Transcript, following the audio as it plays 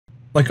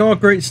Like all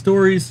great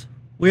stories,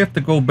 we have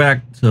to go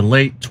back to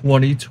late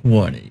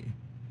 2020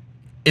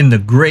 in the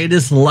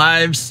greatest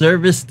live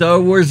service Star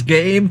Wars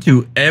game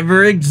to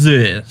ever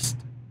exist,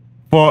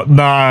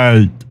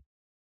 Fortnite.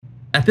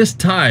 At this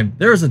time,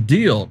 there was a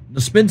deal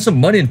to spend some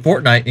money in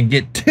Fortnite and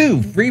get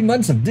 2 free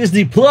months of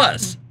Disney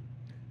Plus.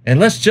 And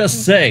let's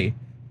just say,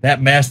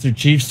 that Master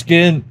Chief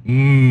skin,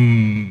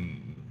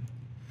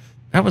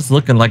 that was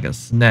looking like a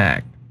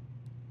snack.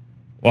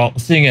 Well,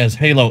 seeing as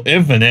Halo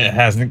Infinite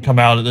hasn't come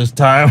out at this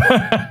time.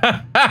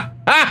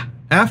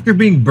 After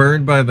being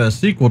burned by the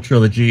sequel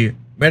trilogy,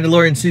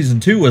 Mandalorian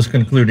Season 2 was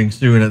concluding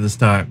soon at this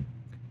time.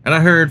 And I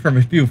heard from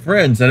a few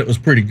friends that it was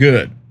pretty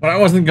good. But I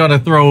wasn't gonna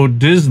throw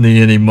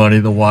Disney any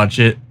money to watch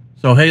it.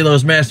 So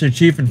Halo's Master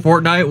Chief in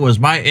Fortnite was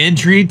my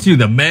entry to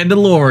The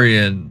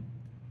Mandalorian.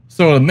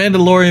 So The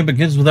Mandalorian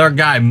begins with our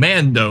guy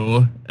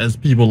Mando, as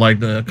people like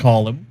to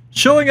call him,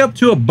 showing up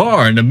to a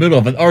bar in the middle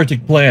of an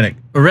Arctic planet,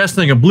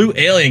 arresting a blue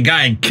alien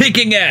guy and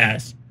kicking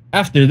ass.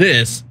 After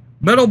this,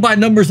 Metal by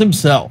Numbers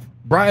himself,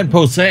 Brian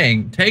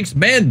Posehn, takes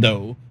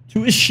Mando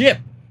to his ship,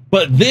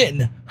 but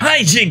then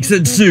hijinks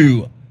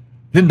ensue.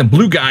 Then the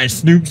blue guy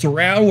snoops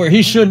around where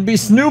he shouldn't be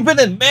snooping,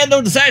 and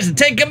Mando decides to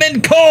take him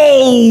in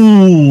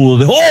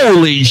cold.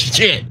 Holy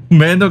shit.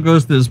 Mando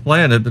goes to his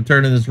planet to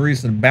turn in his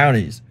recent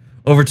bounties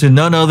over to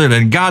none other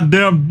than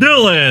goddamn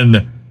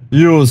Dylan.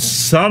 You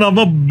son of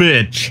a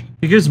bitch.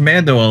 He gives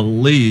Mando a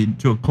lead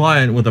to a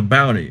client with a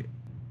bounty.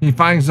 He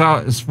finds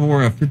out it's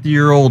for a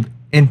 50-year-old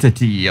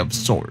entity of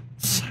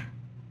sorts.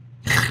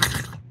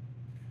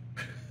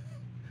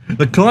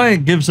 The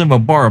client gives him a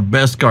bar of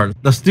Beskar,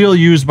 the steel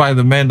used by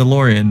the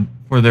Mandalorian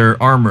for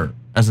their armor,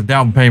 as a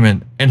down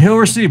payment, and he'll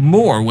receive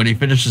more when he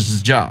finishes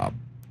his job.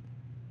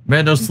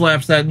 Mando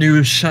slaps that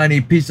new shiny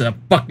piece of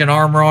fucking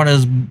armor on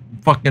his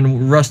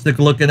fucking rustic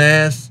looking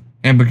ass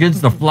and begins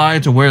to fly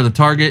to where the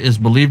target is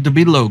believed to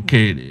be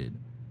located.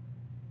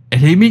 And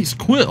he meets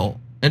Quill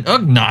and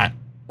Ugnaught,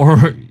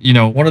 or, you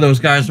know, one of those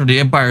guys from The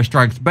Empire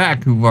Strikes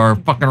Back who are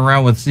fucking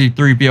around with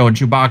C-3PO and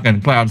Chewbacca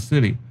in Cloud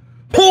City.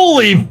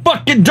 Holy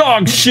fucking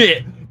dog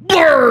shit!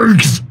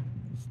 Blurgs!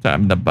 It's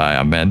time to buy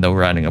a Mando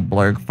riding a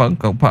Blurg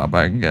Funko Pop,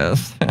 I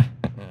guess.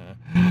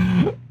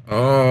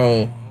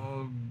 Oh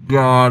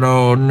God,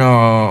 oh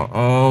no.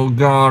 Oh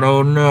God,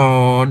 oh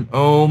no.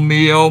 Oh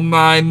me, oh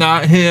my,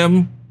 not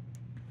him.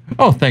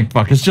 Oh, thank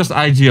fuck. It's just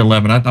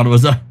IG-11. I thought it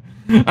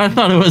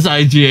was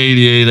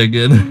IG-88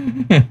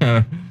 again.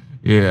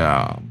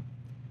 Yeah.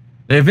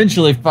 They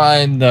eventually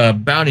find the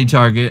bounty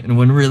target, and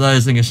when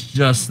realizing it's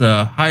just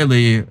a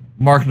highly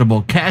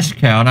marketable cash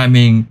cow, I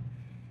mean,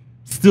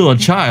 still a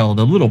child,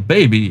 a little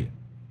baby.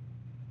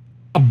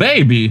 A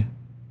baby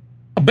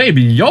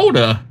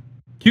Yoda.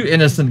 Cute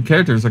innocent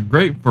characters are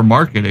great for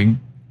marketing.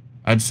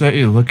 I'd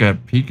say look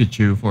at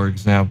Pikachu, for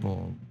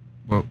example.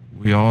 But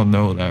we all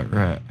know that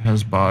rat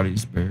has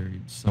bodies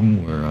buried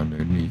somewhere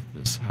underneath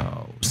this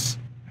house.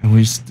 And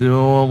we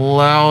still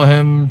allow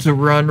him to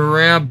run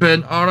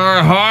rampant on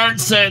our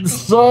hearts and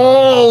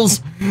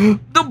souls.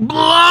 The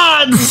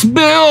blood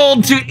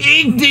spilled to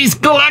ink these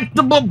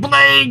collectible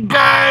playing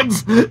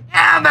cards,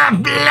 ever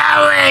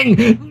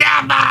flowing,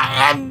 never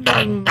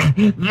ending.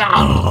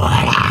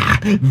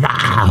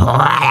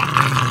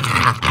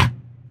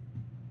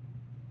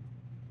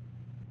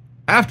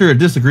 After a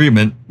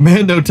disagreement,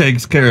 Mando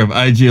takes care of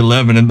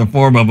IG-11 in the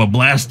form of a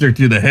blaster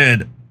to the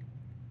head,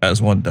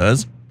 as one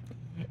does.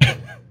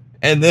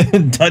 And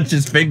then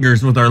touches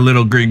fingers with our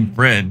little green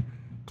friend,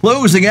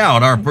 closing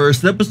out our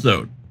first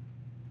episode.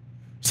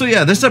 So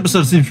yeah, this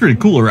episode seems pretty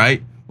cool,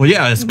 right? Well,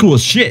 yeah, it's cool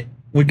as shit.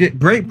 We get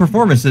great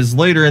performances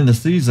later in the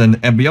season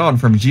and beyond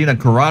from Gina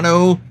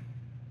Carano,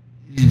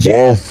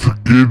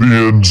 Moff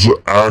Gideon's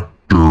actor.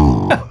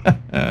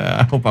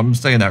 I hope I'm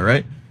saying that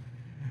right,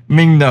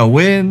 Ming-Na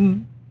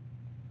Wen,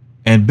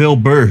 and Bill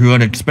Burr, who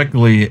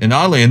unexpectedly and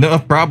oddly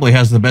enough probably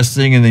has the best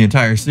singing in the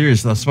entire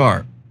series thus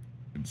far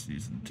in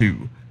season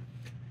 2.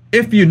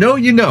 If you know,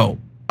 you know.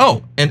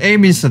 Oh, and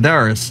Amy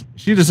Sedaris,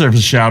 she deserves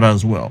a shout out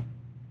as well.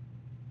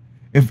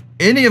 If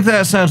any of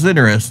that sounds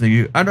interesting to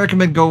you, I'd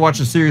recommend go watch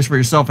the series for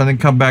yourself and then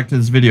come back to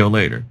this video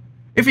later.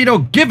 If you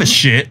don't give a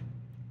shit,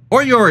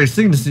 or you already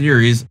seen the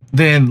series,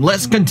 then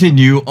let's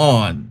continue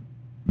on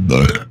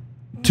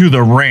to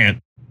the rant.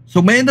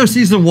 So Mando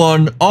Season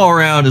 1 all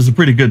around is a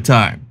pretty good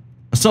time.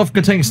 A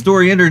self-contained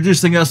story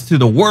introducing us to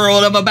the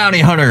world of a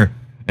bounty hunter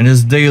and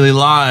his daily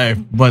life,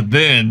 but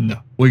then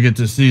we get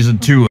to Season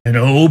 2, and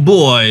oh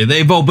boy,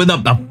 they've opened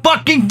up the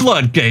fucking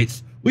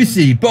floodgates. We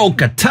see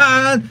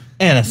Bo-Katan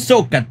and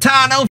Ahsoka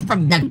Tano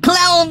from the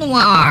Clone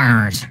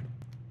Wars.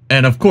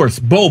 And of course,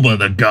 Boba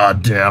the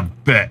goddamn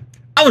Fett.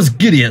 I was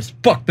giddy as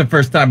fuck the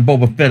first time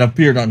Boba Fett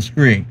appeared on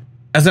screen,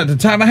 as at the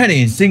time I hadn't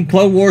even seen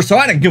Clone Wars, so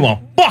I didn't give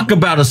a fuck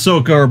about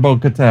Ahsoka or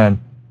Bo-Katan.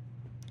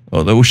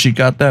 Although she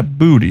got that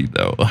booty,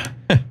 though.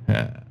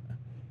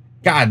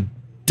 God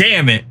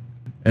damn it.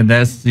 And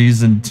that's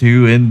Season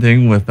 2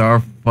 ending with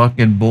our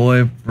fucking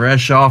boy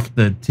fresh off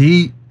the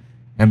teat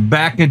and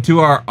back into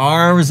our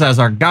arms as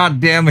our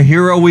goddamn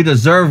hero we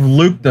deserve,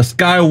 Luke the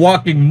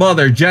Skywalking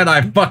Mother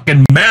Jedi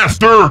fucking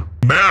Master.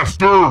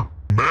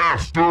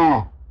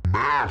 Master.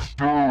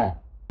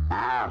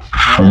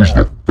 Shows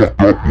the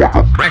fuck up like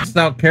a Maxed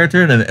out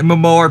character in an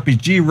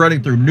MMORPG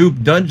running through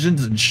noob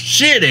dungeons and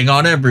shitting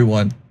on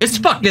everyone. It's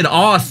fucking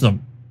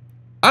awesome.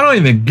 I don't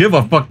even give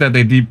a fuck that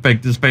they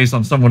deepfaked his face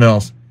on someone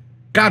else.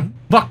 God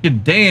fucking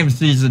damn,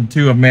 season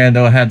 2 of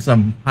Mando had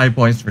some high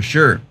points for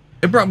sure.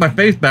 It brought my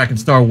faith back in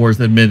Star Wars,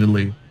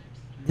 admittedly.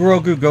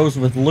 Grogu goes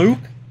with Luke?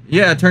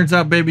 Yeah, it turns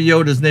out Baby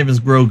Yoda's name is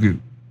Grogu.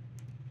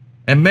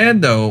 And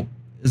Mando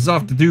is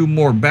off to do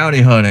more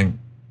bounty hunting.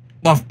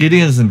 Moff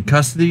Gideon's in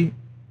custody.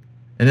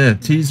 And in a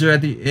teaser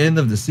at the end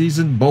of the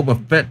season,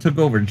 Boba Fett took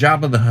over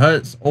Jabba the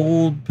Hutt's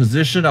old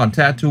position on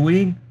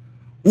Tatooine.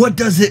 What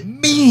does it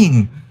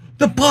mean?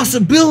 The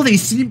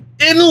possibilities seem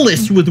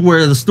endless with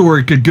where the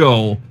story could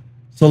go.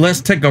 So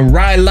let's take a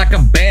ride like a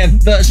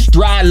bantha,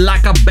 stride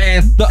like a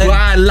bantha,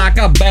 ride like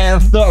a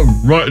bantha,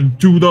 right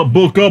into the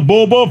book of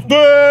Boba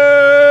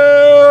Fett!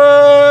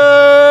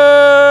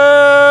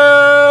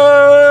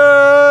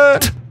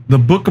 The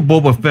book of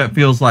Boba Fett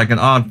feels like an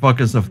odd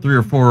focus of 3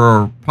 or 4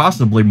 or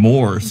possibly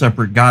more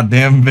separate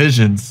goddamn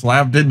visions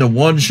slapped into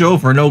one show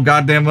for no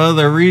goddamn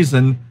other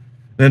reason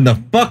than to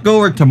fuck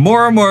over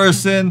Tamora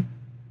Morrison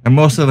and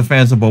most of the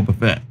fans of Boba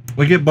Fett.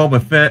 We get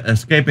Boba Fett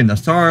escaping the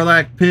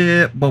Sarlacc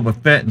pit, Boba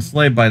Fett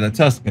enslaved by the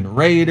Tusken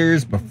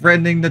Raiders,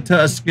 befriending the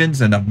Tuskens,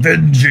 and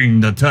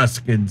avenging the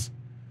Tuskens.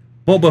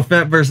 Boba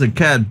Fett versus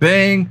Cad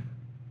Bane,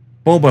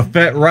 Boba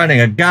Fett riding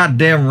a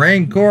goddamn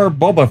Rancor,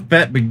 Boba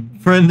Fett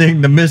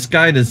befriending the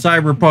misguided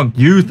cyberpunk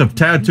youth of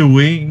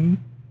Tatooine.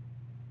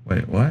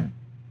 Wait, what?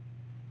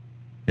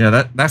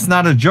 Yeah, that's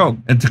not a joke.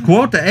 And to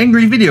quote the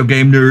angry video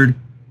game nerd,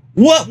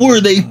 what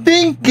were they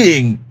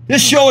thinking?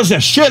 This show is a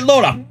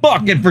shitload of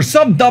fuck, and for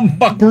some dumb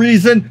fuck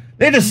reason,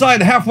 they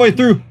decided halfway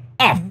through,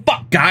 oh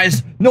fuck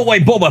guys, no way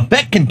Boba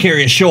Fett can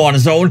carry a show on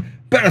his own.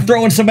 Better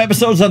throw in some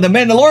episodes of The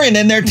Mandalorian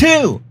in there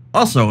too.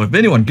 Also, if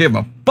anyone gave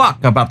a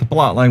fuck about the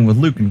plotline with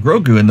Luke and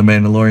Grogu in The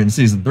Mandalorian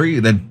Season 3,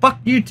 then fuck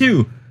you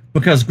too.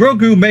 Because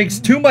Grogu makes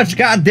too much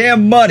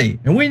goddamn money,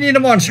 and we need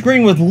him on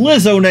screen with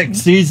Lizzo next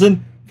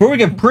season, before we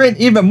can print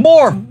even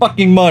more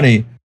fucking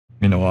money.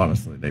 You know,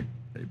 honestly, they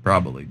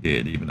probably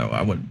did, even though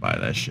I wouldn't buy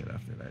that shit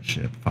after that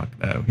shit. Fuck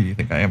that. Who do you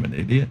think I am, an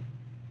idiot?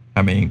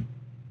 I mean,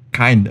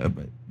 kinda,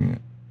 but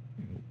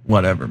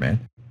whatever,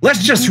 man.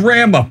 Let's just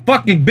ram a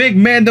fucking big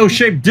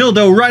Mando-shaped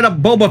dildo right up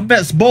Boba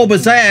Fett's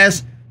Boba's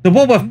ass. The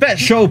Boba Fett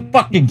show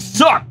fucking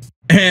sucks.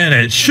 And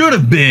it should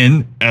have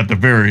been, at the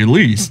very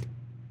least,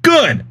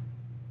 good.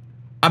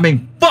 I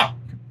mean, fuck.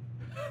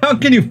 How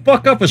can you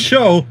fuck up a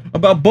show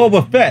about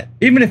Boba Fett?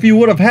 Even if you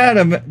would have had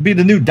him be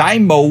the new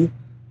Daimo,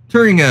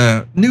 turning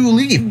a new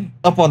leaf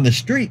up on the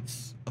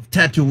streets of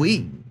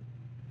Tatooine.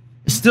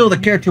 It's still the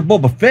character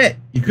Boba Fett.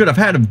 You could have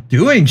had him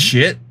doing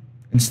shit.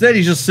 Instead,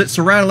 he just sits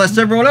around and lets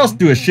everyone else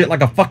do his shit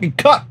like a fucking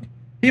cuck.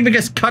 He even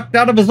gets cucked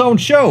out of his own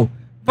show.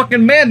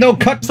 Fucking Mando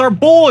cucks our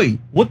boy.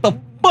 What the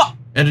fuck?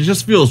 And it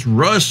just feels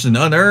rushed and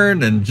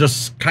unearned and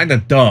just kind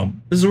of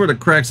dumb. This is where the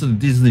cracks of the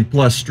Disney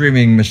Plus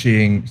streaming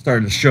machine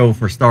started to show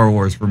for Star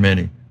Wars for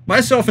many.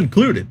 Myself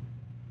included.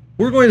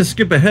 We're going to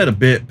skip ahead a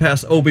bit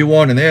past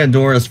Obi-Wan and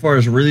Andor as far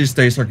as release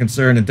dates are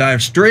concerned and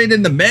dive straight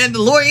into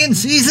Mandalorian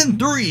Season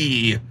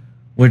 3,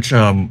 which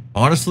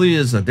honestly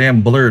is a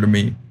damn blur to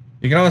me.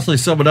 You can honestly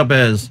sum it up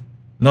as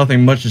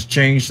nothing much has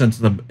changed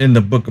since in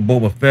the book of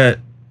Boba Fett.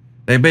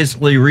 They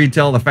basically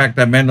retell the fact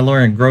that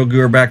Mandalorian and Grogu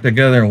are back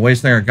together and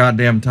wasting our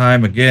goddamn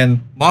time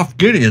again. Moff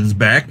Gideon's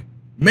back.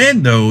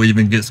 Mando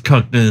even gets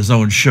cucked in his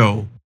own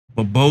show.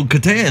 But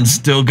Bo-Katan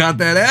still got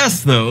that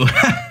ass though.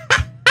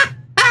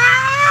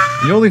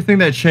 The only thing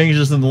that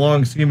changes in the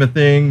long scheme of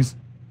things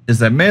is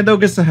that Mando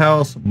gets the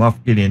house,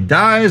 Moff Gideon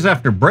dies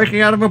after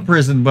breaking out of a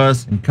prison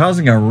bus and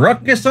causing a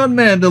ruckus on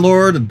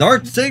Mandalore, the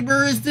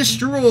Darksaber is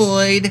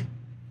destroyed,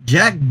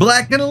 Jack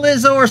Black and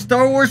Lizzo are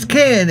Star Wars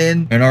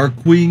canon, and our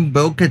Queen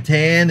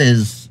Bo-Katan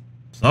is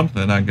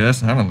something, I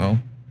guess, I don't know.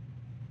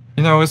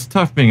 You know, it's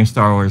tough being a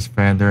Star Wars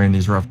fan during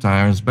these rough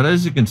times, but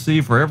as you can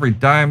see, for every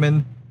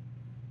diamond,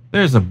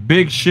 there's a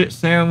big shit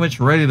sandwich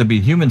ready to be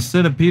human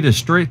centipede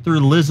straight through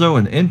Lizzo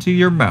and into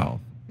your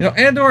mouth. You know,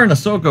 Andor and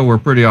Ahsoka were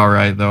pretty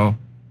alright though.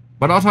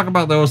 But I'll talk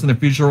about those in the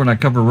future when I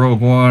cover Rogue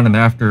One and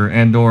after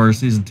Andor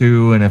Season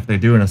 2 and if they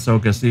do an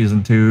Ahsoka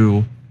Season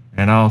 2.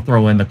 And I'll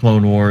throw in the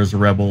Clone Wars,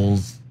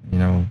 Rebels, you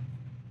know,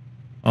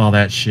 all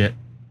that shit.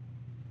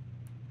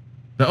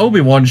 The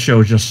Obi-Wan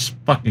show just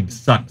fucking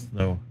sucks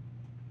though.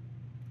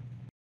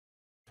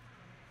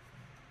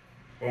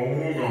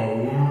 Oh,